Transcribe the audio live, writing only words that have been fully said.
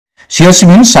CRC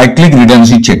means cyclic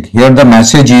redundancy check. Here the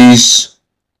message is,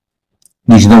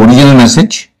 this is the original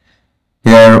message.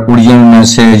 Here original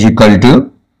message equal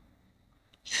to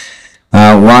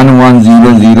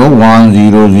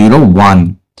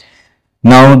 11001001.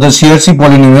 Now the CRC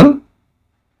polynomial,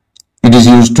 it is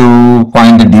used to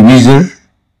find the divisor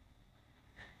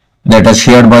that are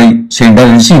shared by sender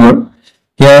and receiver.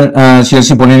 Here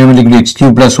CRC polynomial equal to x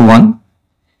cube plus 1.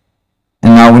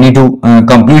 And now we need to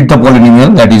complete the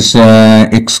polynomial, that is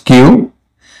x cube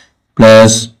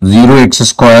plus 0x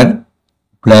square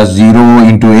plus 0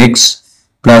 into x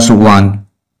plus 1.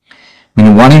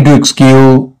 Meaning 1 into x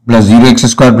cube plus 0x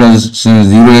square plus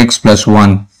 0x plus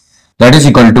 1. That is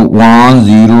equal to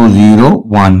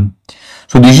 1001.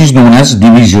 So this is known as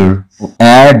divisor.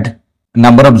 Add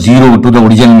number of 0 to the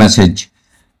original message.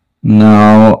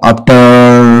 Now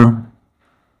after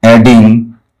adding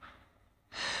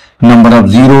number of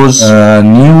zeros,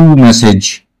 new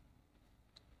message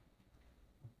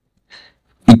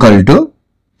equal to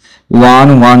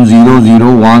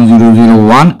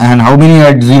 11001001. And how many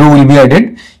 0 will be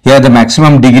added? Here the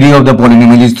maximum degree of the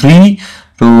polynomial is 3.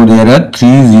 So there are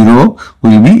 3 0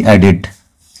 will be added.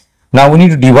 Now we need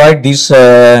to divide this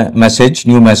message,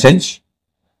 new message,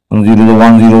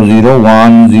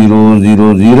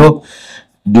 10001000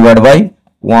 divided by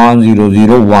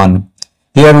 1001.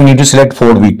 Here we need to select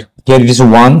 4 bit. Here it is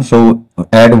 1, so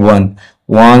add 1,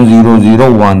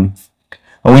 1001.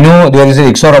 We know there is a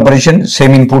XOR operation,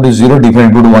 same input is 0,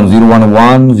 different input 1, 0 1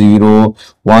 1 0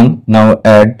 1. Now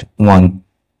add 1.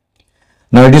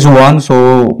 Now it is 1,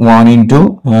 so 1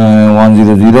 into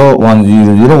 100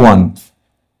 1001.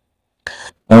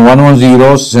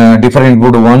 110 different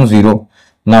input 1 0.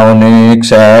 Now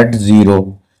next add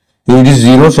 0. It is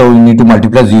 0, so we need to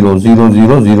multiply 0 0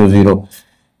 0 0 0.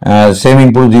 Same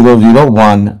input 0 0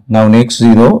 1. Now next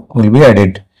 0 will be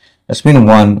added. That's mean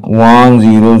 1 1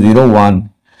 0 0 1.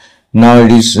 Now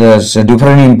it is a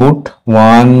different input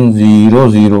 1 0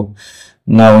 0.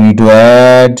 Now we need to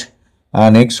add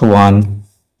next 1.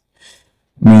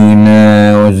 Mean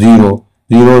 0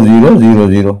 0 0 0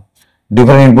 0.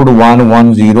 Different input 1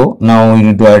 1 0. Now we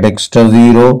need to add extra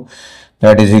 0.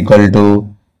 That is equal to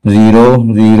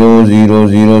 0 0 0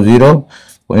 0 0.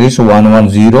 It is 1 1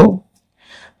 0.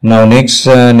 Now next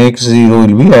 0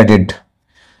 will be added.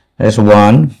 That's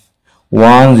 1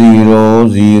 1 0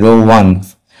 0 1.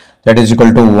 That is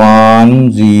equal to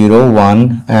 1 0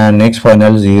 1, and next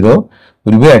final 0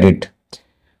 will be added.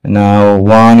 Now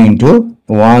 1 into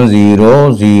 1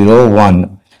 0 0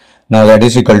 1. Now that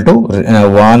is equal to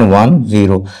 1 1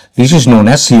 0. This is known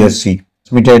as CRC.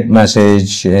 Transmitted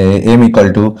message M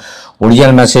equal to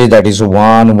original message, that is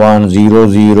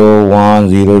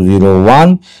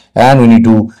 11001001, and we need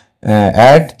to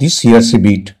add this CRC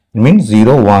bit, means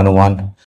 0 1 1.